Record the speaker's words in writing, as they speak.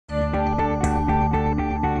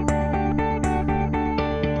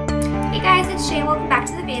it's Shay. Welcome back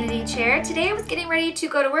to the Vanity Chair. Today I was getting ready to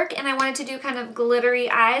go to work and I wanted to do kind of glittery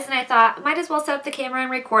eyes, and I thought I might as well set up the camera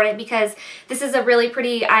and record it because this is a really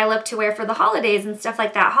pretty eye look to wear for the holidays and stuff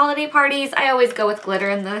like that. Holiday parties, I always go with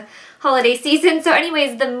glitter in the holiday season. So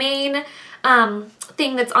anyways, the main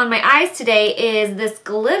thing that's on my eyes today is this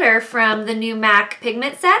glitter from the new MAC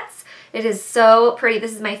pigment sets. It is so pretty.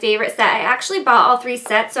 This is my favorite set. I actually bought all 3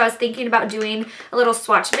 sets, so I was thinking about doing a little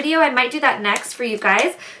swatch video. I might do that next for you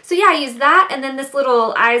guys. So yeah, I use that and then this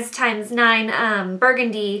little Eyes Times 9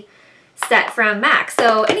 burgundy set from MAC.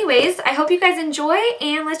 So anyways, I hope you guys enjoy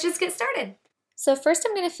and let's just get started. So first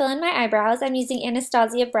I'm going to fill in my eyebrows. I'm using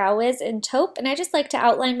Anastasia Brow Wiz in taupe, and I just like to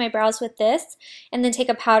outline my brows with this and then take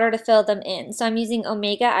a powder to fill them in. So I'm using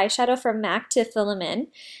Omega eyeshadow from MAC to fill them in,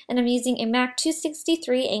 and I'm using a MAC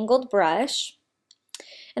 263 angled brush.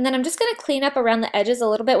 And then I'm just going to clean up around the edges a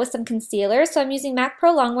little bit with some concealer. So I'm using MAC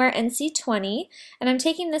Pro Longwear NC20, and I'm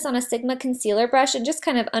taking this on a Sigma concealer brush and just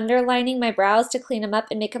kind of underlining my brows to clean them up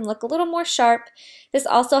and make them look a little more sharp. This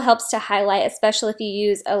also helps to highlight, especially if you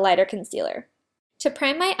use a lighter concealer. To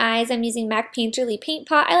prime my eyes, I'm using MAC Painterly Paint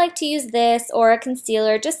Pot. I like to use this or a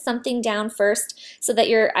concealer, just something down first so that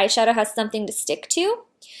your eyeshadow has something to stick to.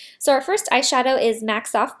 So our first eyeshadow is MAC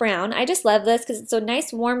Soft Brown. I just love this because it's a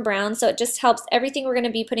nice warm brown, so it just helps everything we're going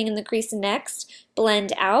to be putting in the crease next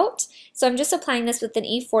blend out. So I'm just applying this with an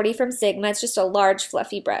E40 from Sigma. It's just a large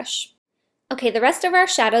fluffy brush. Okay, the rest of our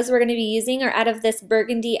shadows we're going to be using are out of this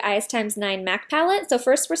Burgundy Eyes Times 9 MAC palette. So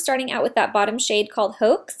first we're starting out with that bottom shade called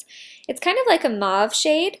Hoax. It's kind of like a mauve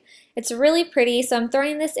shade. It's really pretty, so I'm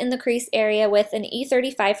throwing this in the crease area with an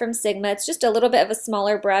E35 from Sigma. It's just a little bit of a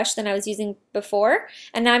smaller brush than I was using before,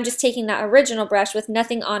 and now I'm just taking that original brush with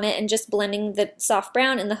nothing on it and just blending the soft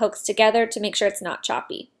brown and the Hoax together to make sure it's not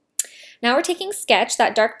choppy. Now we're taking Sketch,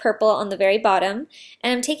 that dark purple on the very bottom,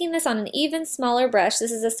 and I'm taking this on an even smaller brush.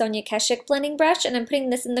 This is a Sonia Keshik blending brush, and I'm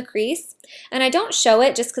putting this in the crease. And I don't show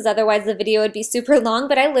it just because otherwise the video would be super long,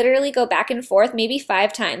 but I literally go back and forth maybe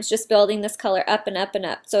 5 times just building this color up and up and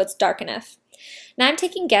up so it's dark enough. Now I'm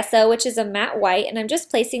taking Gesso, which is a matte white, and I'm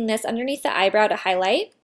just placing this underneath the eyebrow to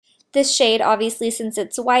highlight. This shade, obviously, since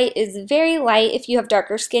it's white, is very light. If you have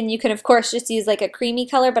darker skin, you can of course just use like a creamy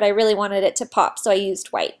color, but I really wanted it to pop, so I used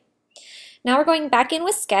white. Now we're going back in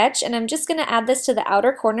with Sketch, and I'm just going to add this to the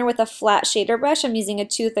outer corner with a flat shader brush. I'm using a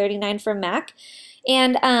 239 from MAC.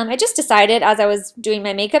 And I just decided as I was doing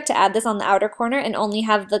my makeup to add this on the outer corner and only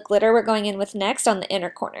have the glitter we're going in with next on the inner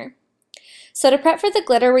corner. So to prep for the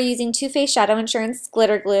glitter, we're using Too Faced Shadow Insurance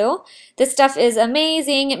Glitter Glue. This stuff is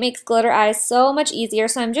amazing. It makes glitter eyes so much easier.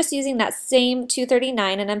 So I'm just using that same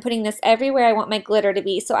 239 and I'm putting this everywhere I want my glitter to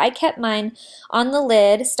be. So I kept mine on the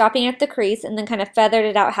lid, stopping at the crease, and then kind of feathered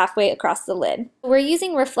it out halfway across the lid. We're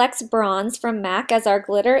using Reflex Bronze from MAC as our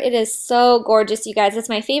glitter. It is so gorgeous, you guys. It's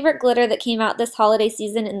my favorite glitter that came out this holiday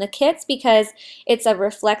season in the kits because it's a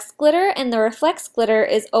Reflex glitter, and the Reflex glitter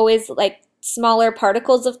is always like smaller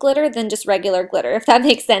particles of glitter than just regular glitter, if that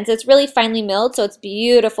makes sense. It's really finely milled, so it's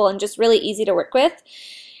beautiful and just really easy to work with.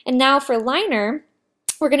 And now for liner,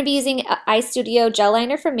 we're going to be using Eye Studio gel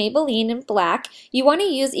liner from Maybelline in black. You want to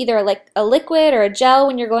use either like a liquid or a gel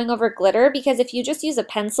when you're going over glitter, because if you just use a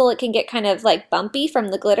pencil, it can get kind of like bumpy from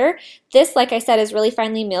the glitter. This, like I said, is really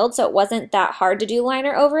finely milled, so it wasn't that hard to do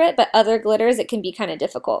liner over it, but other glitters, it can be kind of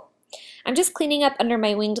difficult. I'm just cleaning up under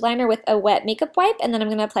my winged liner with a wet makeup wipe, and then I'm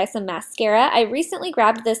going to apply some mascara. I recently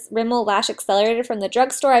grabbed this Rimmel Lash Accelerator from the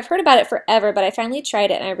drugstore. I've heard about it forever, but I finally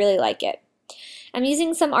tried it and I really like it. I'm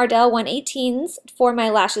using some Ardell 118s for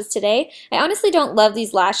my lashes today. I honestly don't love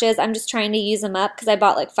these lashes. I'm just trying to use them up because I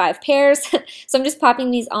bought like 5 pairs. So I'm just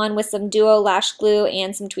popping these on with some Duo Lash Glue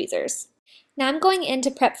and some tweezers. Now I'm going in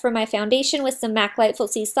to prep for my foundation with some MAC Lightful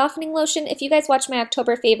Sea Softening Lotion. If you guys watch my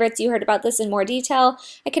October favorites, you heard about this in more detail.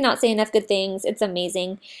 I cannot say enough good things. It's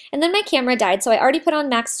amazing. And then my camera died, so I already put on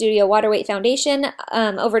MAC Studio Water Weight Foundation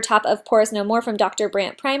over top of Pores No More from Dr.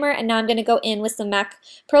 Brandt Primer, and now I'm going to go in with some MAC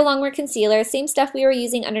Pro Longwear Concealer, same stuff we were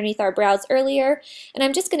using underneath our brows earlier. And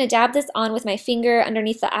I'm just going to dab this on with my finger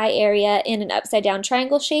underneath the eye area in an upside down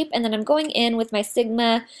triangle shape, and then I'm going in with my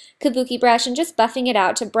Sigma Kabuki brush and just buffing it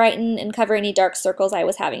out to brighten and cover any dark circles I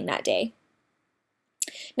was having that day.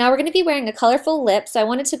 Now we're going to be wearing a colorful lip, so I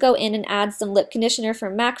wanted to go in and add some lip conditioner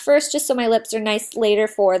from MAC first, just so my lips are nice later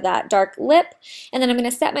for that dark lip. And then I'm going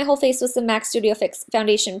to set my whole face with some MAC Studio Fix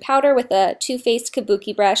foundation powder with a Too Faced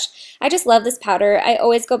Kabuki brush. I just love this powder. I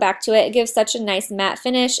always go back to it. It gives such a nice matte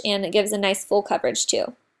finish, and it gives a nice full coverage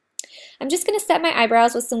too. I'm just going to set my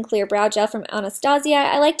eyebrows with some clear brow gel from Anastasia.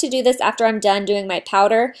 I like to do this after I'm done doing my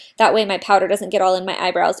powder. That way my powder doesn't get all in my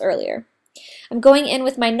eyebrows earlier. I'm going in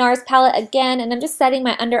with my NARS palette again, and I'm just setting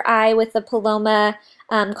my under eye with the Paloma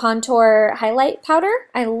contour highlight powder.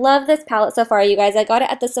 I love this palette so far, you guys. I got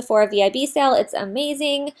it at the Sephora VIB sale. It's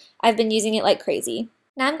amazing. I've been using it like crazy.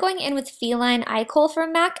 Now I'm going in with Feline Eye Kohl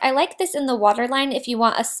from MAC. I like this in the waterline if you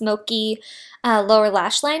want a smoky lower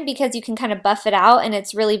lash line because you can kind of buff it out and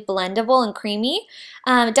it's really blendable and creamy.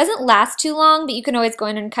 It doesn't last too long, but you can always go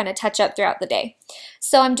in and kind of touch up throughout the day.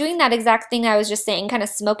 So I'm doing that exact thing I was just saying, kind of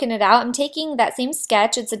smoking it out. I'm taking that same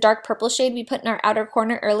sketch, it's a dark purple shade we put in our outer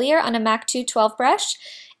corner earlier on a MAC 212 brush.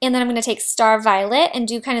 And then I'm going to take Star Violet and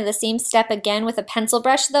do kind of the same step again with a pencil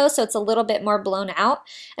brush though, so it's a little bit more blown out.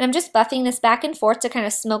 And I'm just buffing this back and forth to kind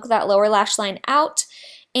of smoke that lower lash line out.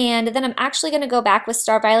 And then I'm actually going to go back with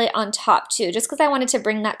Star Violet on top too, just because I wanted to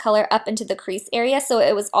bring that color up into the crease area so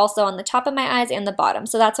it was also on the top of my eyes and the bottom.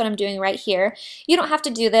 So that's what I'm doing right here. You don't have to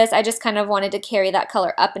do this, I just kind of wanted to carry that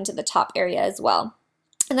color up into the top area as well.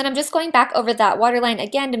 And then I'm just going back over that waterline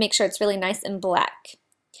again to make sure it's really nice and black.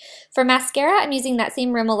 For mascara, I'm using that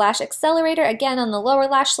same Rimmel Lash Accelerator, again on the lower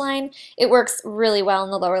lash line. It works really well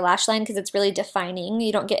on the lower lash line because it's really defining.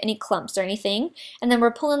 You don't get any clumps or anything. And then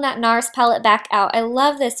we're pulling that NARS palette back out. I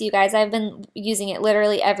love this, you guys. I've been using it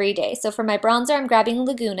literally every day. So for my bronzer, I'm grabbing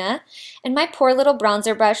Laguna. And my poor little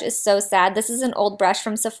bronzer brush is so sad. This is an old brush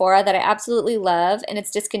from Sephora that I absolutely love, and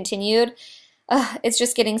it's discontinued. It's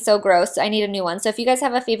just getting so gross. I need a new one. So if you guys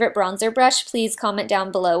have a favorite bronzer brush, please comment down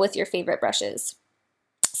below with your favorite brushes.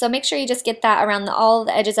 So make sure you just get that around all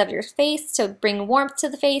the edges of your face to bring warmth to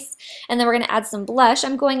the face. And then we're going to add some blush.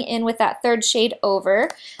 I'm going in with that third shade over.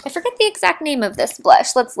 I forget the exact name of this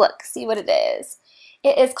blush. Let's look, see what it is.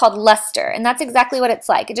 It is called Luster, and that's exactly what it's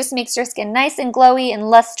like. It just makes your skin nice and glowy and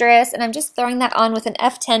lustrous, and I'm just throwing that on with an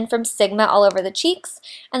F10 from Sigma all over the cheeks.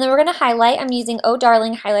 And then we're going to highlight. I'm using Oh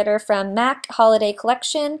Darling highlighter from MAC Holiday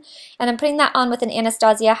Collection, and I'm putting that on with an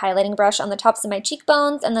Anastasia highlighting brush on the tops of my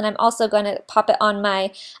cheekbones, and then I'm also going to pop it on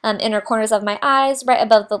my inner corners of my eyes, right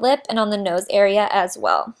above the lip, and on the nose area as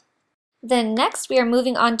well. Then next we are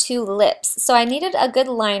moving on to lips. So I needed a good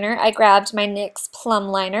liner. I grabbed my NYX Plum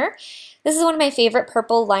Liner. This is one of my favorite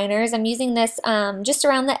purple liners. I'm using this just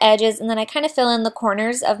around the edges, and then I kind of fill in the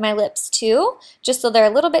corners of my lips too, just so they're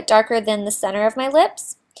a little bit darker than the center of my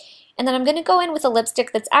lips. And then I'm going to go in with a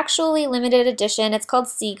lipstick that's actually limited edition. It's called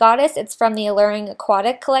Sea Goddess. It's from the Alluring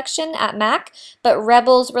Aquatic collection at MAC, but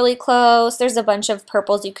Rebel's really close. There's a bunch of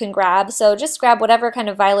purples you can grab, so just grab whatever kind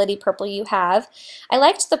of violet-y purple you have. I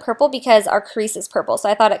liked the purple because our crease is purple, so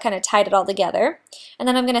I thought it kind of tied it all together. And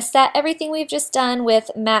then I'm going to set everything we've just done with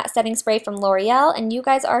matte setting spray from L'Oreal, and you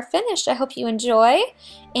guys are finished. I hope you enjoy,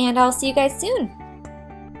 and I'll see you guys soon.